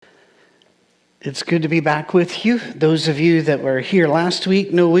It's good to be back with you. Those of you that were here last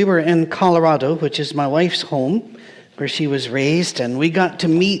week know we were in Colorado, which is my wife's home, where she was raised, and we got to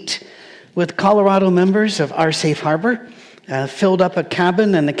meet with Colorado members of Our Safe Harbor, filled up a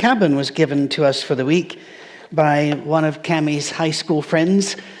cabin, and the cabin was given to us for the week by one of Cammie's high school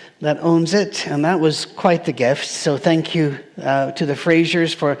friends that owns it, and that was quite the gift. So thank you to the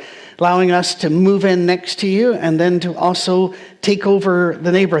Frasers for allowing us to move in next to you and then to also take over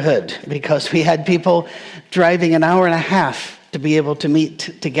the neighborhood, because we had people driving an hour and a half to be able to meet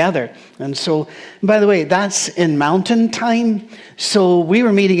together. And so, by the way, that's in mountain time. So we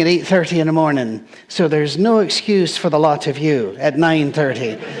were meeting at 8:30 in the morning. So there's no excuse for the lot of you at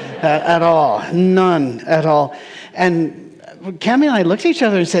 9:30 at all. None at all. And Cammie and I looked at each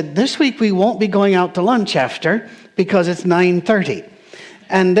other and said, this week we won't be going out to lunch after because it's 9:30.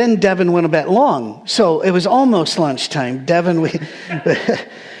 And then Devin went a bit long. So it was almost lunchtime. Devin,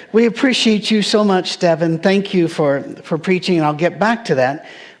 we appreciate you so much, Devin. Thank you for preaching, and I'll get back to that.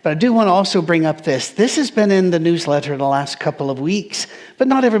 But I do want to also bring up this. This has been in the newsletter the last couple of weeks, but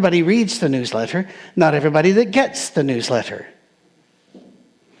not everybody reads the newsletter. Not everybody that gets the newsletter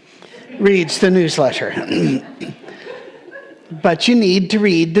reads the newsletter. But you need to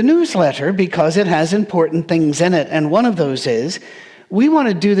read the newsletter because it has important things in it. And one of those is, we want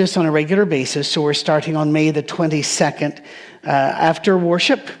to do this on a regular basis, so we're starting on May the 22nd. After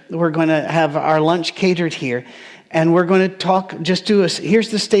worship, we're going to have our lunch catered here, and we're going to talk, here's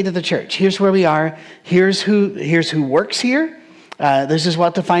the state of the church. Here's where we are. Here's who works here. This is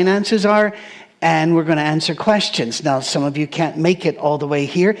what the finances are, and we're going to answer questions. Now, some of you can't make it all the way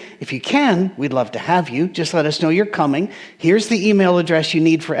here. If you can, we'd love to have you. Just let us know you're coming. Here's the email address you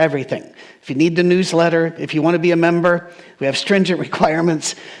need for everything. If you need the newsletter, if you want to be a member, we have stringent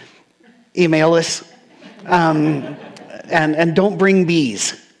requirements. Email us. And don't bring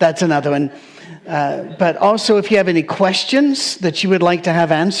bees. That's another one. But also, if you have any questions that you would like to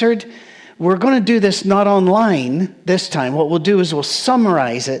have answered, we're going to do this not online this time. What we'll do is we'll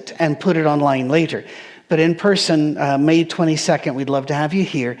summarize it and put it online later. But in person, May 22nd, we'd love to have you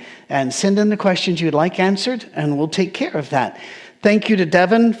here. And send in the questions you'd like answered, and we'll take care of that. Thank you to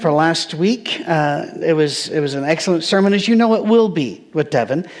Devin for last week. It was an excellent sermon. As you know, it will be with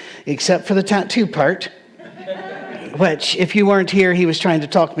Devin, except for the tattoo part, which, if you weren't here, he was trying to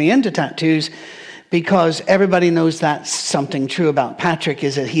talk me into tattoos, because everybody knows that's something true about Patrick,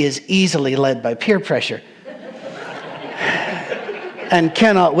 is that he is easily led by peer pressure and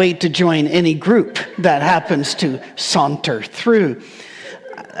cannot wait to join any group that happens to saunter through.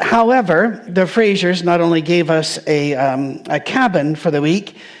 However, the Frasers not only gave us a cabin for the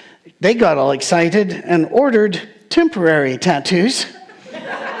week, they got all excited and ordered temporary tattoos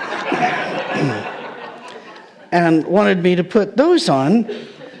and wanted me to put those on.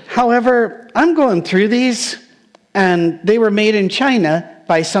 However, I'm going through these, and they were made in China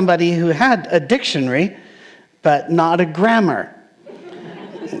by somebody who had a dictionary, but not a grammar.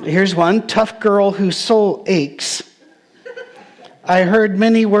 Here's one: tough girl whose soul aches. I heard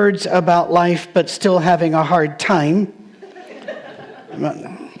many words about life, but still having a hard time.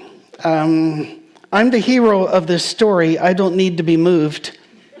 I'm the hero of this story. I don't need to be moved.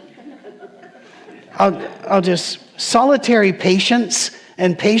 I'll just, solitary patience,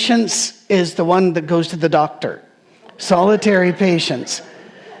 and patience is the one that goes to the doctor. Solitary patience.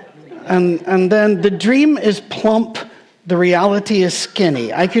 And then the dream is plump, the reality is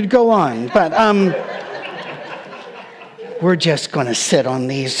skinny. I could go on, but we're just going to sit on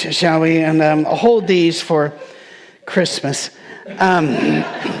these, shall we? And hold these for Christmas.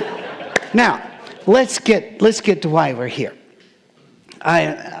 Now, let's get to why we're here.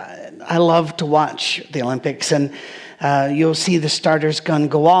 I love to watch the Olympics, and you'll see the starter's gun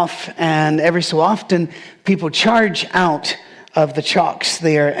go off, and every so often people charge out of the chalks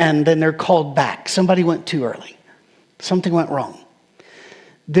there, and then they're called back. Somebody went too early. Something went wrong.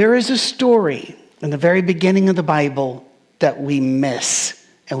 There is a story in the very beginning of the Bible that we miss,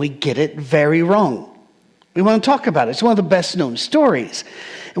 and we get it very wrong. We want to talk about it. It's one of the best known stories.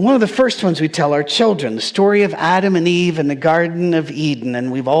 And one of the first ones we tell our children, the story of Adam and Eve in the Garden of Eden.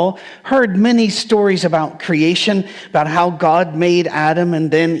 And we've all heard many stories about creation, about how God made Adam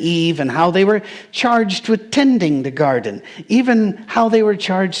and then Eve, and how they were charged with tending the garden, even how they were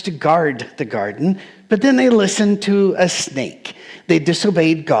charged to guard the garden. But then they listened to a snake. They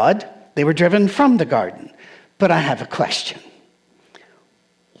disobeyed God. They were driven from the garden. But I have a question.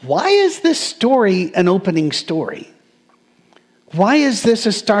 Why is this story an opening story? Why is this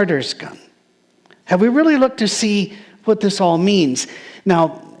a starter's gun? Have we really looked to see what this all means?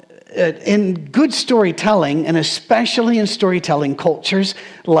 Now, in good storytelling, and especially in storytelling cultures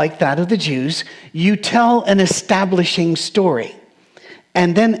like that of the Jews, you tell an establishing story.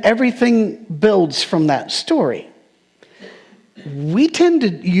 And then everything builds from that story. We tend to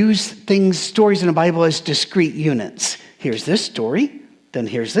use stories in the Bible as discrete units. Here's this story, then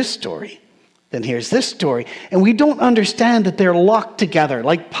here's this story, then here's this story. And we don't understand that they're locked together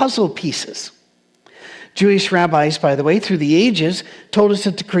like puzzle pieces. Jewish rabbis, by the way, through the ages, told us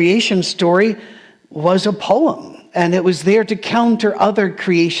that the creation story was a poem, and it was there to counter other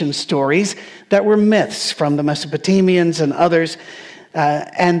creation stories that were myths from the Mesopotamians and others,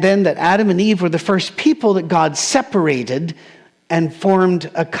 and then that Adam and Eve were the first people that God separated and formed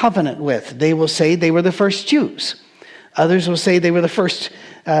a covenant with. They will say they were the first Jews. Others will say they were the first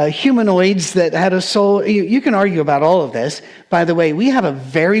humanoids that had a soul. You can argue about all of this. By the way, we have a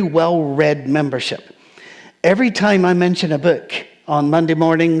very well-read membership. Every time I mention a book on Monday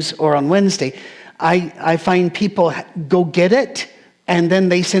mornings or on Wednesday, I find people go get it, and then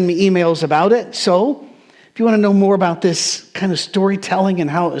they send me emails about it. So if you want to know more about this kind of storytelling and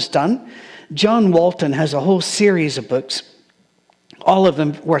how it was done, John Walton has a whole series of books, all of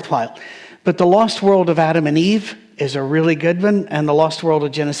them worthwhile. But The Lost World of Adam and Eve is a really good one, and The Lost World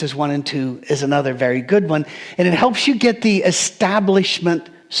of Genesis 1 and 2 is another very good one. And it helps you get the establishment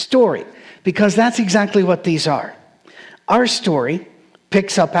story, because that's exactly what these are. Our story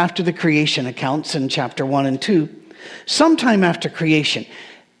picks up after the creation accounts in chapter 1 and 2, sometime after creation.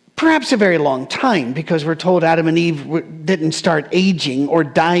 Perhaps a very long time, because we're told Adam and Eve didn't start aging or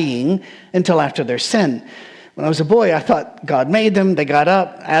dying until after their sin. When I was a boy, I thought God made them. They got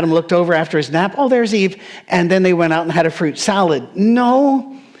up. Adam looked over after his nap. Oh, there's Eve. And then they went out and had a fruit salad.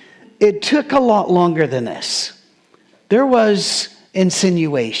 No, it took a lot longer than this. There was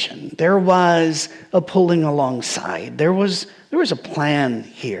insinuation. There was a pulling alongside. There was a plan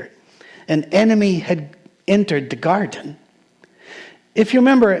here. An enemy had entered the garden. If you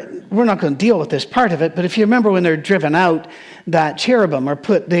remember, we're not going to deal with this part of it, but if you remember when they're driven out, that cherubim are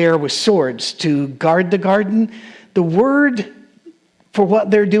put there with swords to guard the garden. The word for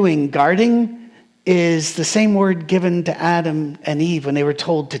what they're doing, guarding, is the same word given to Adam and Eve when they were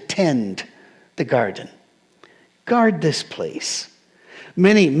told to tend the garden. Guard this place.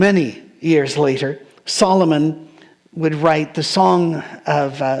 Many, many years later, Solomon would write the Song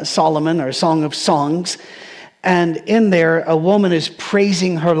of Solomon, or Song of Songs. And in there, a woman is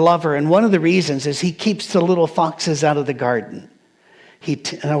praising her lover. And one of the reasons is he keeps the little foxes out of the garden. In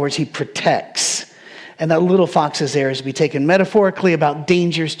other words, he protects. And that little foxes there is to be taken metaphorically about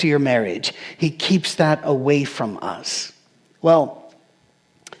dangers to your marriage. He keeps that away from us. Well,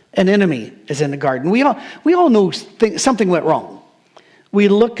 an enemy is in the garden. We all know something went wrong. We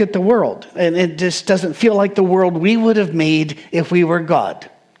look at the world, and it just doesn't feel like the world we would have made if we were God.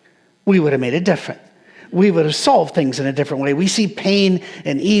 We would have made it different. We would have solved things in a different way. We see pain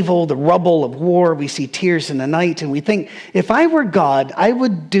and evil, the rubble of war. We see tears in the night, and we think, if I were God, I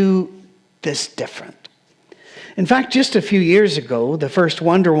would do this different. In fact, just a few years ago, the first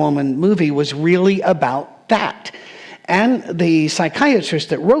Wonder Woman movie was really about that. And the psychiatrist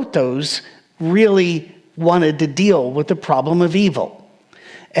that wrote those really wanted to deal with the problem of evil.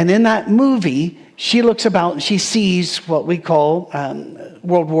 And in that movie, she looks about and she sees what we call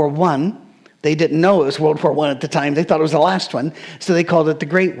World War I. They didn't know it was World War I at the time. They thought it was the last one, so they called it the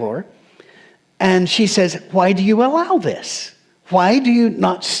Great War. And she says, why do you allow this? Why do you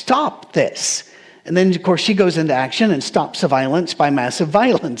not stop this? And then, of course, she goes into action and stops the violence by massive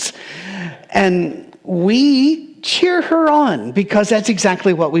violence. And we cheer her on because that's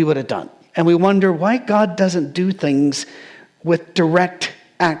exactly what we would have done. And we wonder why God doesn't do things with direct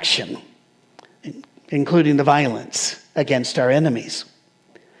action, including the violence against our enemies.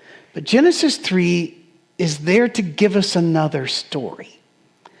 But Genesis 3 is there to give us another story,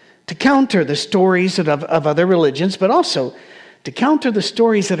 to counter the stories of other religions, but also to counter the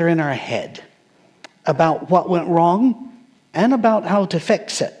stories that are in our head about what went wrong and about how to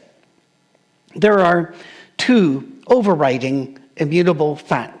fix it. There are two overriding immutable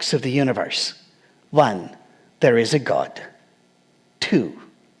facts of the universe. One, there is a God. Two,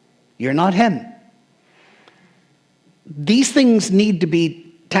 you're not him. These things need to be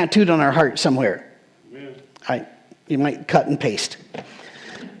tattooed on our heart somewhere. You might cut and paste.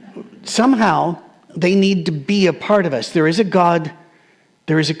 Somehow, they need to be a part of us. There is a God.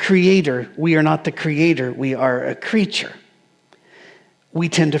 There is a creator. We are not the creator. We are a creature. We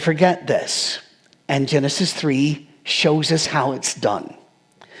tend to forget this. And Genesis 3 shows us how it's done.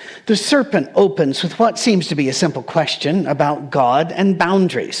 The serpent opens with what seems to be a simple question about God and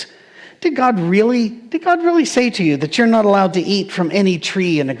boundaries. Did God really say to you that you're not allowed to eat from any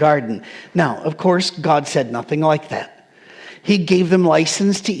tree in a garden? Now, of course, God said nothing like that. He gave them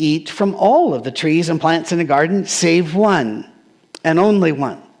license to eat from all of the trees and plants in the garden, save one, and only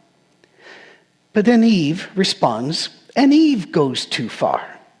one. But then Eve responds, and Eve goes too far.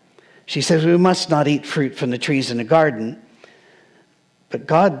 She says, we must not eat fruit from the trees in the garden. But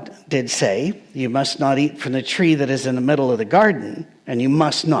God did say, you must not eat from the tree that is in the middle of the garden, and you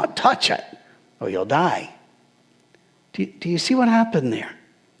must not touch it, or you'll die. Do you see what happened there?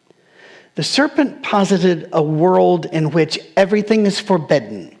 The serpent posited a world in which everything is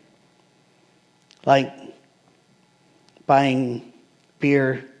forbidden, like buying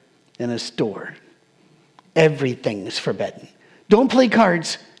beer in a store. Everything is forbidden. Don't play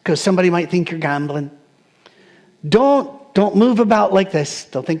cards, because somebody might think you're gambling. Don't move about like this.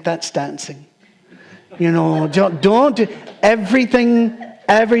 They'll think that's dancing. Don't.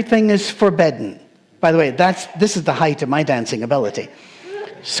 Everything is forbidden. By the way, this is the height of my dancing ability.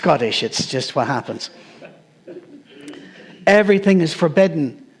 Scottish, it's just what happens. Everything is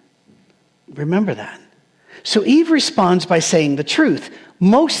forbidden. Remember that. So Eve responds by saying the truth.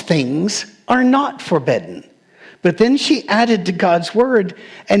 Most things are not forbidden. But then she added to God's word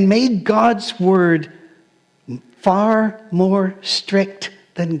and made God's word far more strict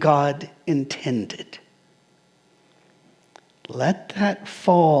than God intended. Let that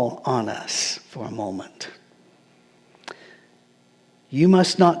fall on us for a moment. You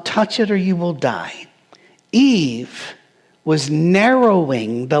must not touch it or you will die. Eve was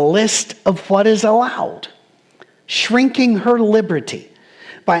narrowing the list of what is allowed, shrinking her liberty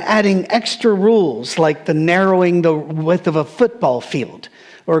by adding extra rules like narrowing the width of a football field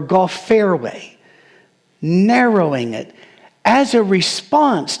or golf fairway. Narrowing it. As a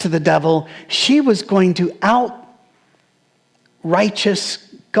response to the devil, she was going to out-righteous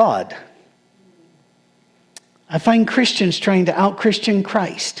God. I find Christians trying to out-Christian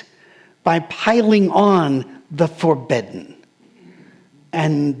Christ by piling on the forbidden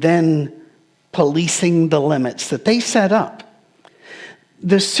and then policing the limits that they set up.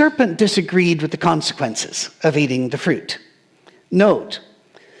 The serpent disagreed with the consequences of eating the fruit. Note,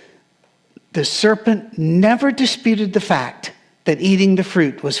 the serpent never disputed the fact that eating the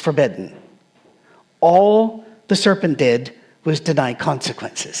fruit was forbidden. All the serpent did was deny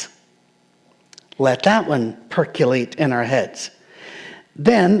consequences. Let that one percolate in our heads.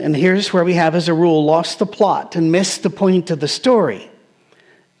 Then, and here's where we have as a rule lost the plot and missed the point of the story,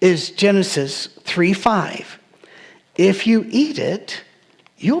 is Genesis 3:5. If you eat it,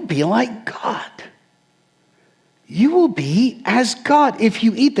 you'll be like God. You will be as God if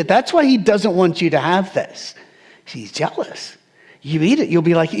you eat it. That's why he doesn't want you to have this. He's jealous. You eat it, you'll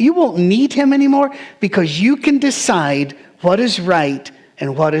be like, you won't need him anymore because you can decide what is right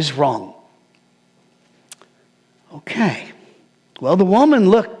and what is wrong. Okay. Well, the woman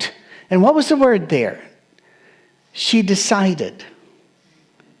looked, and what was the word there? She decided,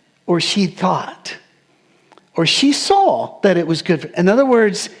 or she thought, or she saw that it was good. In other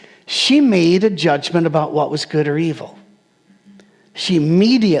words, she made a judgment about what was good or evil. She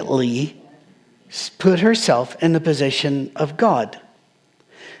immediately put herself in the position of God.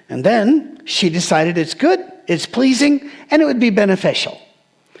 And then she decided it's good, it's pleasing, and it would be beneficial.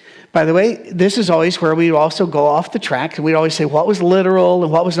 By the way, this is always where we also go off the track, and we always say what was literal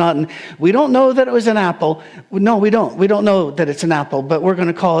and what was not. And we don't know that it was an apple. No, we don't. We don't know that it's an apple, but we're going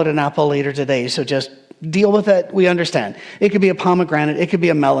to call it an apple later today. So just deal with it. We understand. It could be a pomegranate. It could be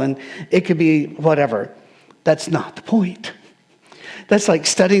a melon. It could be whatever. That's not the point. That's like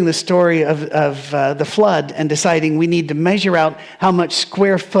studying the story of the flood and deciding we need to measure out how much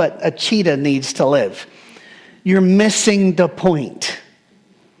square foot a cheetah needs to live. You're missing the point.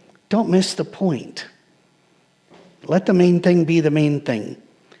 Don't miss the point. Let the main thing be the main thing.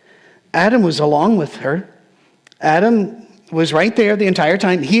 Adam was along with her. Adam was right there the entire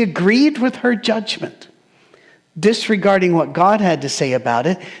time. He agreed with her judgment. Disregarding what God had to say about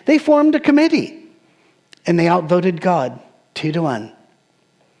it, they formed a committee. And they outvoted God 2-1.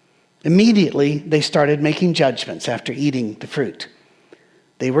 Immediately, they started making judgments after eating the fruit.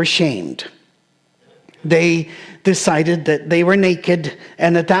 They were shamed. They decided that they were naked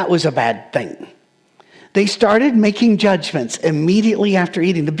and that was a bad thing. They started making judgments immediately after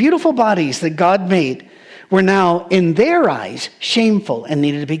eating. The beautiful bodies that God made were now, in their eyes, shameful and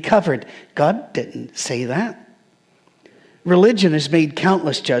needed to be covered. God didn't say that. Religion has made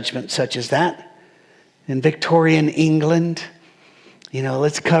countless judgments such as that. In Victorian England,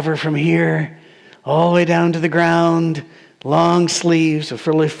 let's cover from here all the way down to the ground, long sleeves with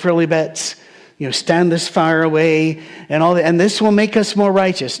frilly bits. stand this far away and all that, and this will make us more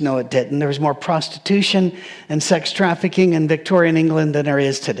righteous. No, it didn't. There was more prostitution and sex trafficking in Victorian England than there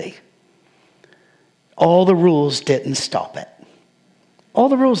is today. All the rules didn't stop it. All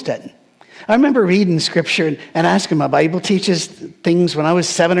the rules didn't. I remember reading scripture and asking my Bible teachers things when I was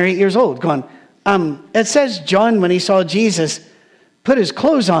 7 or 8 years old, going, it says John, when he saw Jesus, put his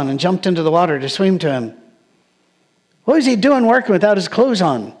clothes on and jumped into the water to swim to him. What was he doing working without his clothes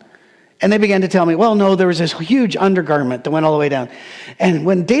on? And they began to tell me, well, no, there was this huge undergarment that went all the way down. And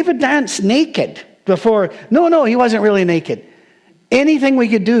when David danced naked before, no, he wasn't really naked. Anything we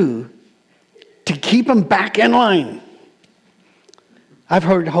could do to keep him back in line. I've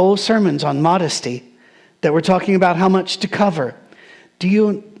heard whole sermons on modesty that were talking about how much to cover.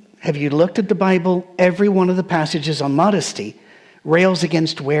 Have you looked at the Bible? Every one of the passages on modesty rails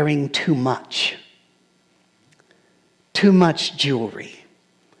against wearing too much. Too much jewelry.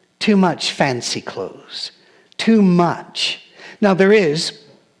 Too much fancy clothes. Too much. Now there is,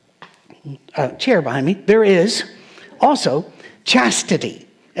 a chair behind me, there is also chastity.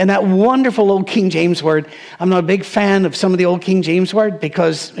 And that wonderful old King James word, I'm not a big fan of some of the old King James word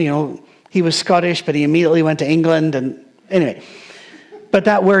because, he was Scottish, but he immediately went to England. And anyway, but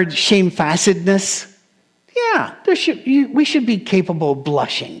that word shamefacedness, yeah, we should be capable of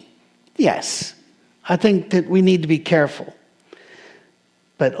blushing. Yes, I think that we need to be careful.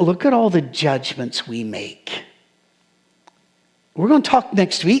 But look at all the judgments we make. We're going to talk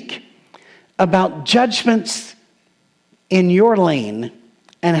next week about judgments in your lane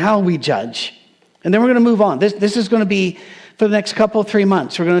and how we judge. And then we're going to move on. This is going to be for the next 3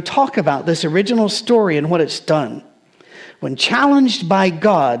 months. We're going to talk about this original story and what it's done. When challenged by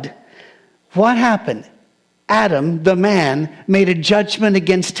God, what happened? Adam, the man, made a judgment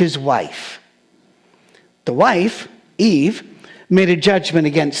against his wife. The wife, Eve, made a judgment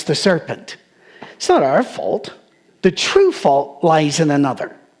against the serpent. It's not our fault. The true fault lies in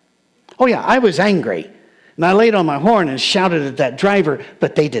another. Oh yeah, I was angry. And I laid on my horn and shouted at that driver,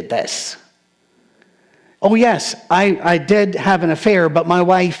 but they did this. Oh yes, I did have an affair, but my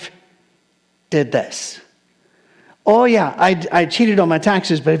wife did this. Oh yeah, I cheated on my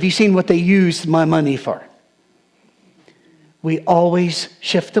taxes, but have you seen what they used my money for? We always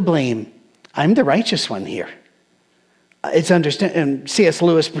shift the blame. I'm the righteous one here. It's understand, and C.S.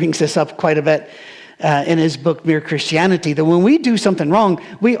 Lewis brings this up quite a bit in his book, Mere Christianity, that when we do something wrong,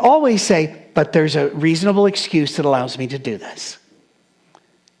 we always say, but there's a reasonable excuse that allows me to do this.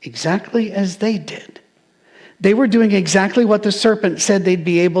 Exactly as they did. They were doing exactly what the serpent said they'd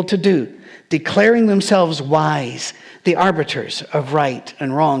be able to do, declaring themselves wise, the arbiters of right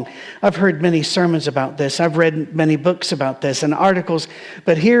and wrong. I've heard many sermons about this. I've read many books about this and articles,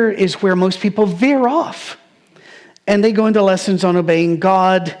 but here is where most people veer off. And they go into lessons on obeying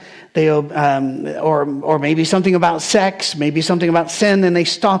God, or maybe something about sex, maybe something about sin, and they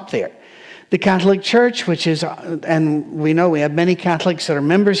stop there. The Catholic Church, which is, and we know we have many Catholics that are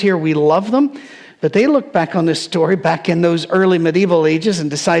members here, we love them, but they look back on this story back in those early medieval ages and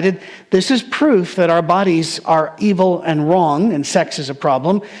decided this is proof that our bodies are evil and wrong, and sex is a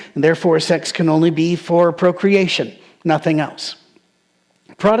problem, and therefore sex can only be for procreation, nothing else.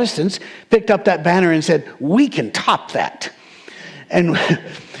 Protestants picked up that banner and said, we can top that. And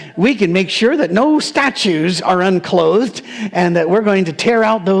we can make sure that no statues are unclothed and that we're going to tear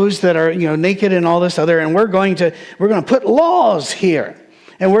out those that are, naked and all this other. And we're going to put laws here.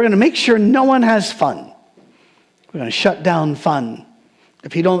 And we're going to make sure no one has fun. We're going to shut down fun.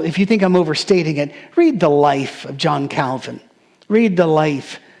 If you think I'm overstating it, read the life of John Calvin. Read the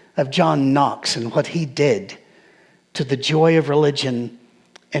life of John Knox and what he did to the joy of religion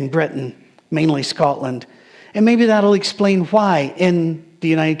in Britain, mainly Scotland. And maybe that'll explain why in the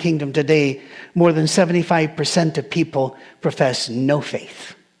United Kingdom today, more than 75% of people profess no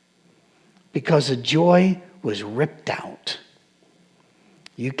faith. Because the joy was ripped out.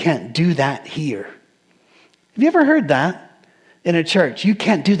 You can't do that here. Have you ever heard that in a church? You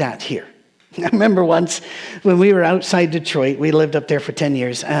can't do that here. I remember once when we were outside Detroit, we lived up there for 10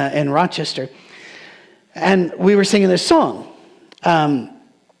 years in Rochester, and we were singing this song.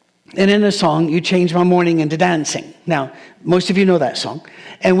 And in the song, you change my mourning into dancing. Now, most of you know that song.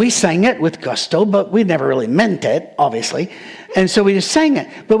 And we sang it with gusto, but we never really meant it, obviously. And so we just sang it.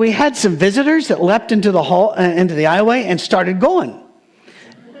 But we had some visitors that leapt into the hall, into the aisleway and started going.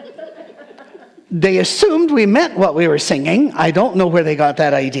 They assumed we meant what we were singing. I don't know where they got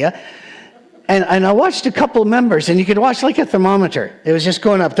that idea. And I watched a couple of members, and you could watch like a thermometer. It was just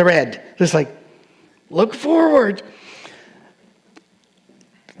going up the red. Just like, look forward.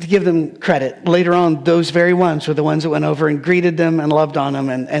 to give them credit, later on, those very ones were the ones that went over and greeted them and loved on them,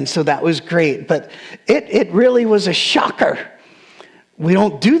 and so that was great. But it really was a shocker. We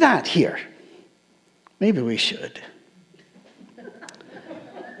don't do that here. Maybe we should.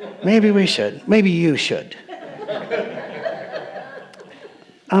 Maybe we should. Maybe you should.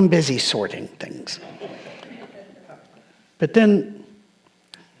 I'm busy sorting things. But then,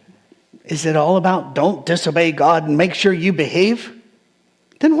 is it all about don't disobey God and make sure you behave?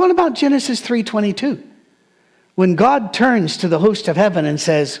 Then what about Genesis 3:22? When God turns to the host of heaven and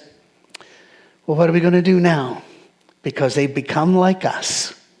says, well, what are we going to do now? Because they've become like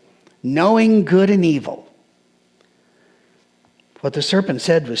us, knowing good and evil. What the serpent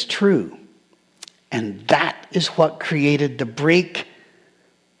said was true. And that is what created the break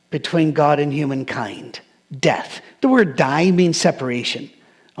between God and humankind. Death. The word die means separation.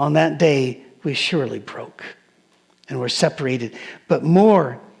 On that day, we surely broke. And we're separated. But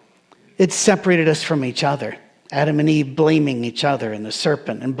more, it separated us from each other. Adam and Eve blaming each other, and the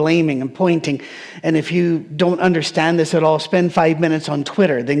serpent, and blaming and pointing. And if you don't understand this at all, spend 5 minutes on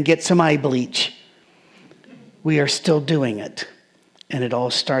Twitter, then get some eye bleach. We are still doing it. And it all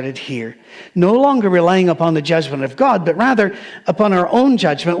started here. No longer relying upon the judgment of God, but rather upon our own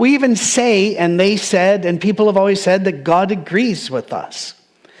judgment. We even say, and they said, and people have always said, that God agrees with us.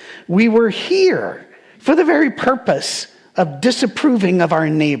 We were here for the very purpose of disapproving of our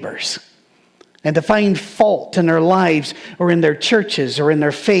neighbors and to find fault in their lives or in their churches or in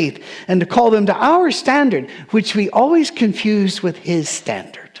their faith and to call them to our standard, which we always confuse with his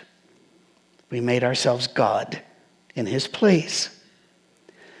standard. We made ourselves God in his place.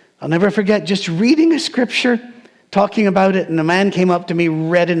 I'll never forget just reading a scripture, talking about it, and a man came up to me,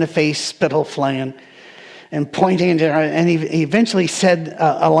 red in the face, spittle flying, and pointing, and he eventually said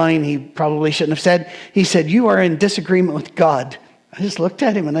a line he probably shouldn't have said. He said, you are in disagreement with God. I just looked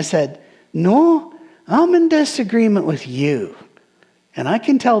at him and I said, no, I'm in disagreement with you. And I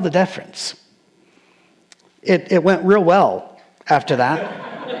can tell the difference. It went real well after that.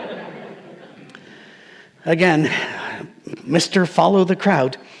 Again, Mr. Follow the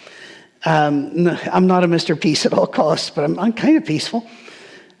Crowd. I'm not a Mr. Peace at all costs, but I'm kind of peaceful.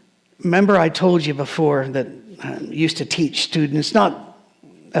 Remember I told you before that I used to teach students, not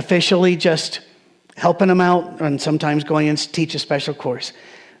officially, just helping them out and sometimes going in to teach a special course.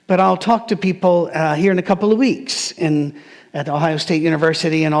 But I'll talk to people here in a couple of weeks at Ohio State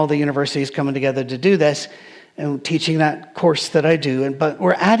University, and all the universities coming together to do this and teaching that course that I do. But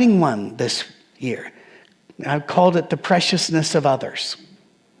we're adding one this year. I've called it The Preciousness of Others.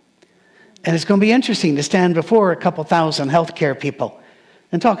 And it's going to be interesting to stand before a couple thousand healthcare people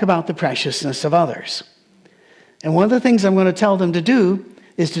and talk about the preciousness of others. And one of the things I'm going to tell them to do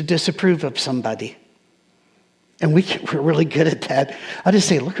is to disapprove of somebody. And we're really good at that. I'll just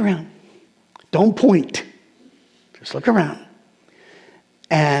say, look around. Don't point. Just look around.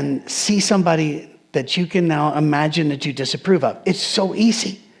 And see somebody that you can now imagine that you disapprove of. It's so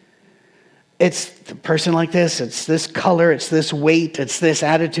easy. It's the person like this, it's this color, it's this weight, it's this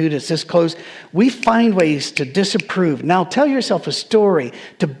attitude, it's this clothes. We find ways to disapprove. Now tell yourself a story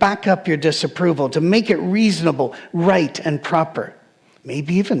to back up your disapproval, to make it reasonable, right, and proper.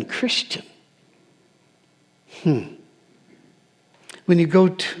 Maybe even Christian. When you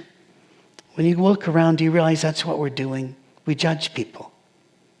look around, do you realize that's what we're doing? We judge people.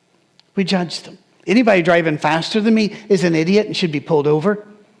 We judge them. Anybody driving faster than me is an idiot and should be pulled over.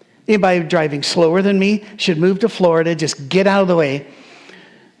 Anybody driving slower than me should move to Florida, just get out of the way.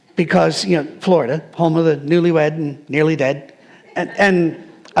 Because, Florida, home of the newlywed and nearly dead. And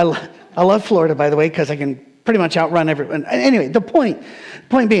I love Florida, by the way, because I can pretty much outrun everyone. Anyway, the point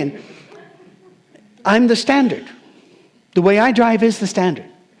being, I'm the standard. The way I drive is the standard.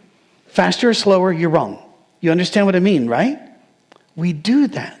 Faster or slower, you're wrong. You understand what I mean, right? We do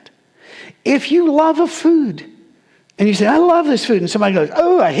that. If you love a food, and you say, I love this food, and somebody goes,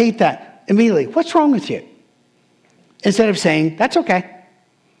 oh, I hate that. Immediately, what's wrong with you? Instead of saying, that's okay. I'm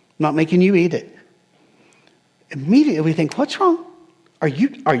not making you eat it. Immediately we think, what's wrong? Are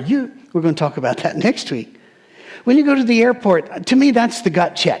you? We're going to talk about that next week. When you go to the airport, to me, that's the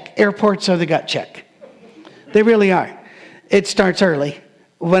gut check. Airports are the gut check. They really are. It starts early.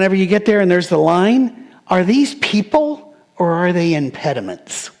 Whenever you get there and there's the line, are these people or are they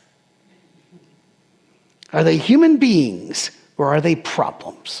impediments? Are they human beings or are they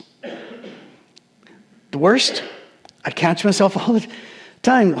problems? The worst, I catch myself all the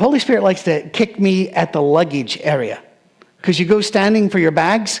time. Holy Spirit likes to kick me at the luggage area. Because you go standing for your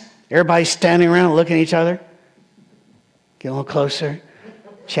bags, everybody's standing around looking at each other. Get a little closer,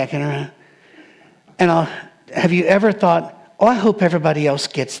 checking around. And have you ever thought, Oh, I hope everybody else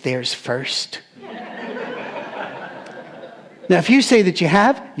gets theirs first. Now, if you say that you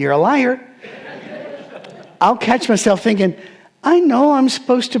have, you're a liar. I'll catch myself thinking, I know I'm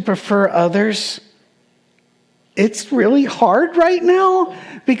supposed to prefer others. It's really hard right now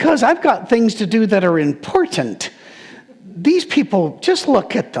because I've got things to do that are important. These people, just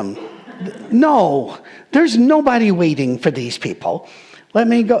look at them. No, there's nobody waiting for these people. Let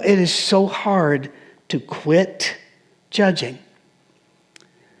me go. It is so hard to quit judging.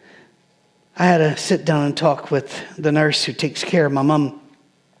 I had to sit down and talk with the nurse who takes care of my mom.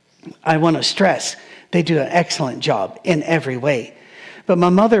 I want to stress, they do an excellent job in every way. But my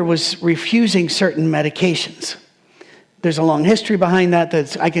mother was refusing certain medications. There's a long history behind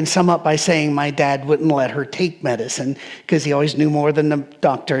that I can sum up by saying my dad wouldn't let her take medicine because he always knew more than the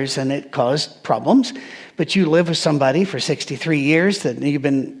doctors and it caused problems. But you live with somebody for 63 years that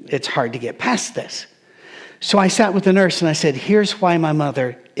it's hard to get past this. So I sat with the nurse and I said, here's why my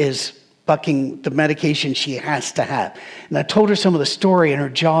mother is bucking the medication she has to have. And I told her some of the story and her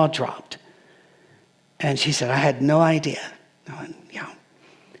jaw dropped. And she said, I had no idea. Yeah.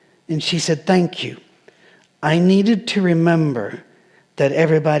 And she said, thank you. I needed to remember that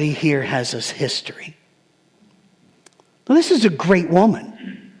everybody here has a history. Well, this is a great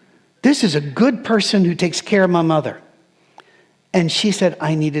woman. This is a good person who takes care of my mother. And she said,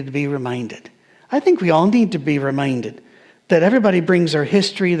 I needed to be reminded. I think we all need to be reminded that everybody brings their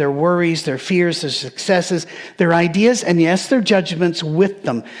history, their worries, their fears, their successes, their ideas, and yes, their judgments with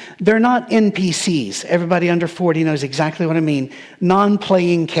them. They're not NPCs. Everybody under 40 knows exactly what I mean.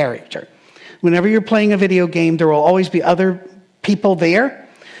 Non-playing character. Whenever you're playing a video game, there will always be other people there.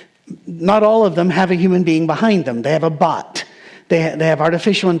 Not all of them have a human being behind them. They have a bot. They have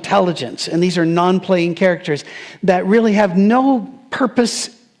artificial intelligence. And these are non-playing characters that really have no purpose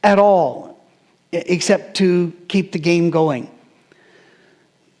at all except to keep the game going.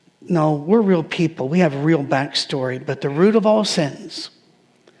 No, we're real people. We have a real backstory. But the root of all sins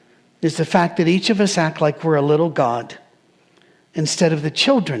is the fact that each of us act like we're a little God instead of the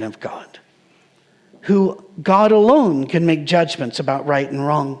children of God, who God alone can make judgments about right and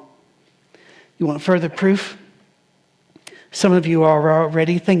wrong. You want further proof? Some of you are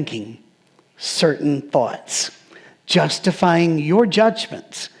already thinking certain thoughts, justifying your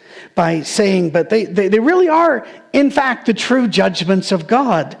judgments by saying, but they really are, in fact, the true judgments of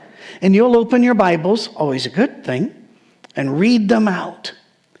God. And you'll open your Bibles, always a good thing, and read them out.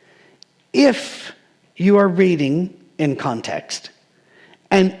 If you are reading in context,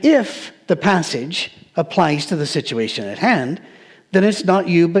 and if the passage applies to the situation at hand, then it's not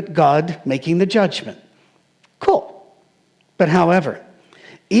you but God making the judgment. Cool. But however,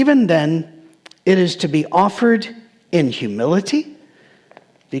 even then, it is to be offered in humility,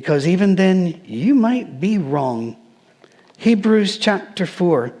 because even then, you might be wrong. Hebrews chapter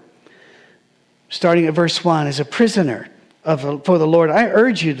 4, starting at verse 1, as a prisoner for the Lord, I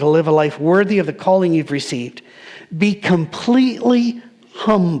urge you to live a life worthy of the calling you've received. Be completely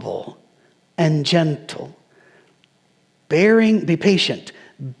humble and gentle, be patient,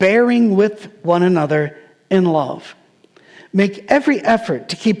 bearing with one another in love. Make every effort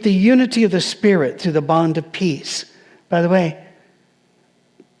to keep the unity of the Spirit through the bond of peace. By the way,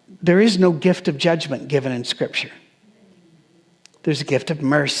 there is no gift of judgment given in Scripture. There's a gift of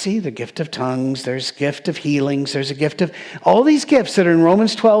mercy, the gift of tongues, there's a gift of healings, there's a gift of all these gifts that are in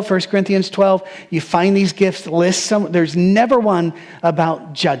Romans 12, 1 Corinthians 12. You find these gifts lists. There's never one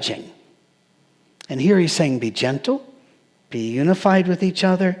about judging. And here he's saying, be gentle, be unified with each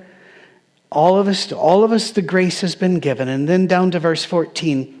other. All of us, the grace has been given. And then down to verse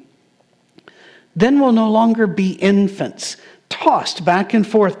 14. Then we'll no longer be infants, tossed back and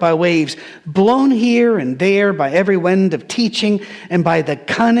forth by waves, blown here and there by every wind of teaching and by the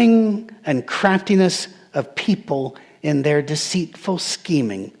cunning and craftiness of people in their deceitful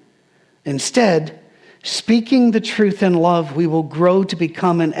scheming. Instead, speaking the truth in love, we will grow to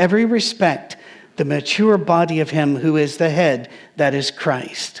become in every respect the mature body of him who is the head, that is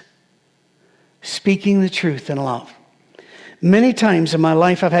Christ. Speaking the truth in love. Many times in my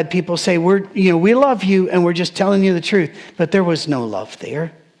life, I've had people say, we love you and we're just telling you the truth. But there was no love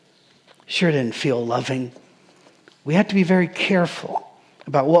there. Sure didn't feel loving. We have to be very careful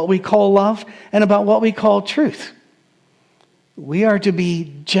about what we call love and about what we call truth. We are to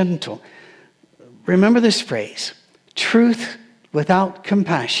be gentle. Remember this phrase, truth without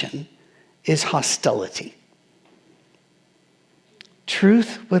compassion is hostility.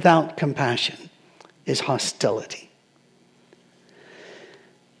 Truth without compassion is hostility.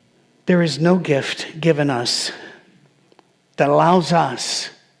 There is no gift given us that allows us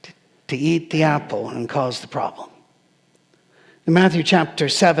to eat the apple and cause the problem. In Matthew chapter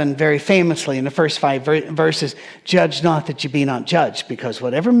 7, very famously in the first 5 verses, judge not that you be not judged, because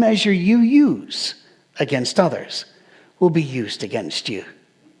whatever measure you use against others will be used against you.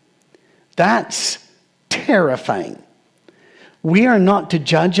 That's terrifying. We are not to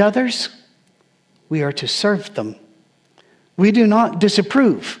judge others. We are to serve them. We do not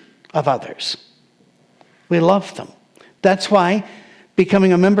disapprove of others. We love them. That's why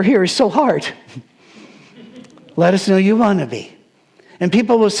becoming a member here is so hard. Let us know you want to be. And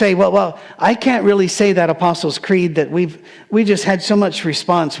people will say, well, I can't really say that Apostles' Creed that we just had so much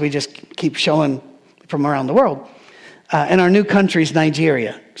response. We just keep showing from around the world. And our new country is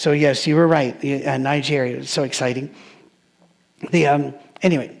Nigeria. So yes, you were right. Nigeria is so exciting.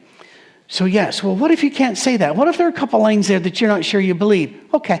 Anyway, so yes, well, what if you can't say that? What if there are a couple lines there that you're not sure you believe?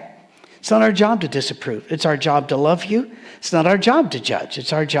 Okay. It's not our job to disapprove. It's our job to love you. It's not our job to judge.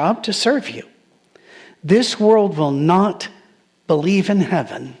 It's our job to serve you. This world will not believe in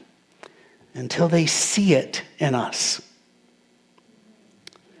heaven until they see it in us.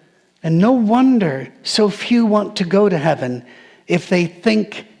 And no wonder so few want to go to heaven if they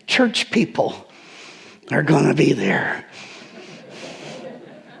think church people are going to be there.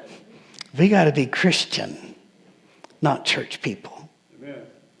 We got to be Christian, not church people. Amen.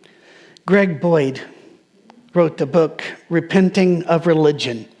 Greg Boyd wrote the book, Repenting of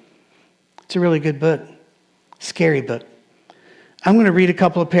Religion. It's a really good book, scary book. I'm going to read a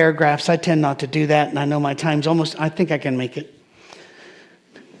couple of paragraphs. I tend not to do that, and I know my time's almost, I think I can make it.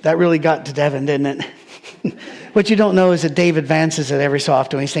 That really got to Devin, didn't it? What you don't know is that Dave advances it every so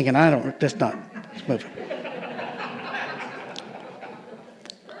often. He's thinking, let's move.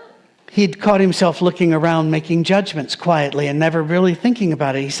 He'd caught himself looking around, making judgments quietly and never really thinking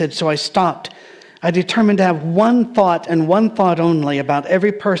about it. He said, so I stopped. I determined to have one thought and one thought only about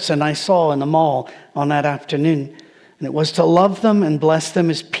every person I saw in the mall on that afternoon. And it was to love them and bless them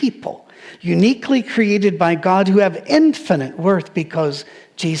as people, uniquely created by God, who have infinite worth because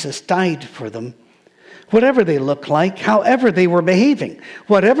Jesus died for them. Whatever they looked like, however they were behaving,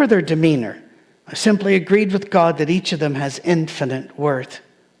 whatever their demeanor, I simply agreed with God that each of them has infinite worth.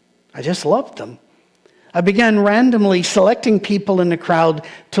 I just loved them. I began randomly selecting people in the crowd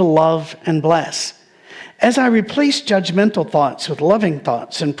to love and bless. As I replaced judgmental thoughts with loving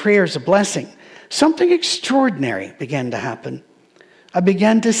thoughts and prayers of blessing, something extraordinary began to happen. I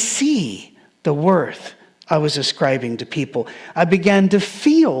began to see the worth I was ascribing to people. I began to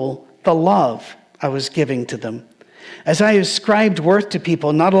feel the love I was giving to them. As I ascribed worth to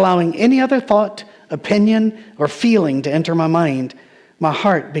people, not allowing any other thought, opinion, or feeling to enter my mind, my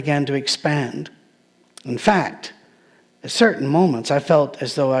heart began to expand. In fact, at certain moments, I felt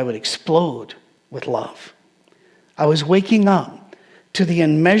as though I would explode with love. I was waking up to the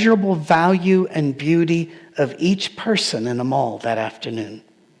immeasurable value and beauty of each person in the mall that afternoon.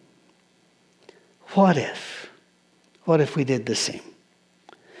 What if we did the same?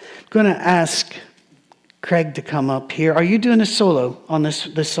 I'm going to ask Craig to come up here. Are you doing a solo on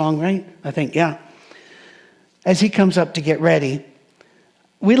this song, right? I think, yeah. As he comes up to get ready,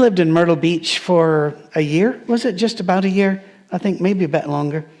 we lived in Myrtle Beach for a year. Was it just about a year? I think maybe a bit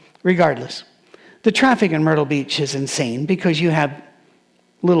longer. Regardless, the traffic in Myrtle Beach is insane because you have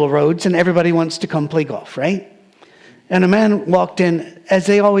little roads and everybody wants to come play golf, right? And a man walked in, as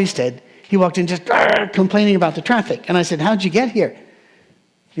they always did. He walked in just complaining about the traffic. And I said, how'd you get here?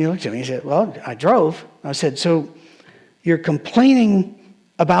 He looked at me. He said, well, I drove. I said, so you're complaining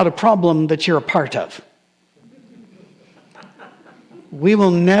about a problem that you're a part of. We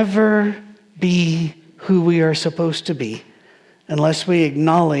will never be who we are supposed to be unless we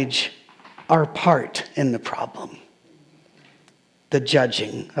acknowledge our part in the problem, the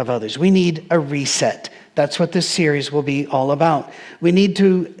judging of others. We need a reset. That's what this series will be all about. We need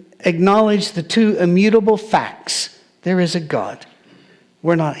to acknowledge the two immutable facts. There is a God.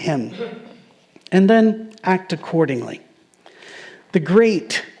 We're not him. And then act accordingly. The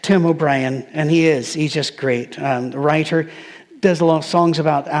great Tim O'Brien, and he's just great, the writer, does a lot of songs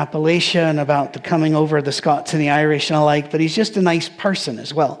about Appalachia and about the coming over of the Scots and the Irish and alike, but he's just a nice person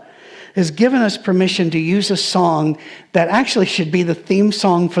as well. Has given us permission to use a song that actually should be the theme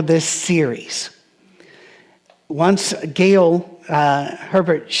song for this series. Once Gail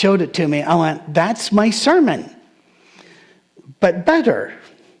Herbert showed it to me, I went, that's my sermon, but better.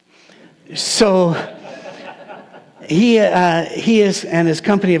 So he is and his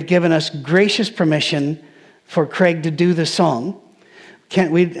company have given us gracious permission for Craig to do the song.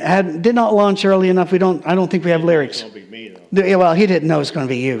 Did not launch early enough. I don't think we have lyrics. It's going to be me, though. Yeah, well, he didn't know it was going to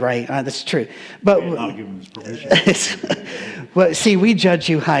be you, right? That's true. But I'll give him his permission. well, see, we judge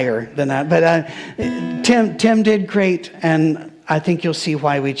you higher than that. But Tim did great, and I think you'll see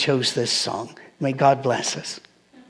why we chose this song. May God bless us.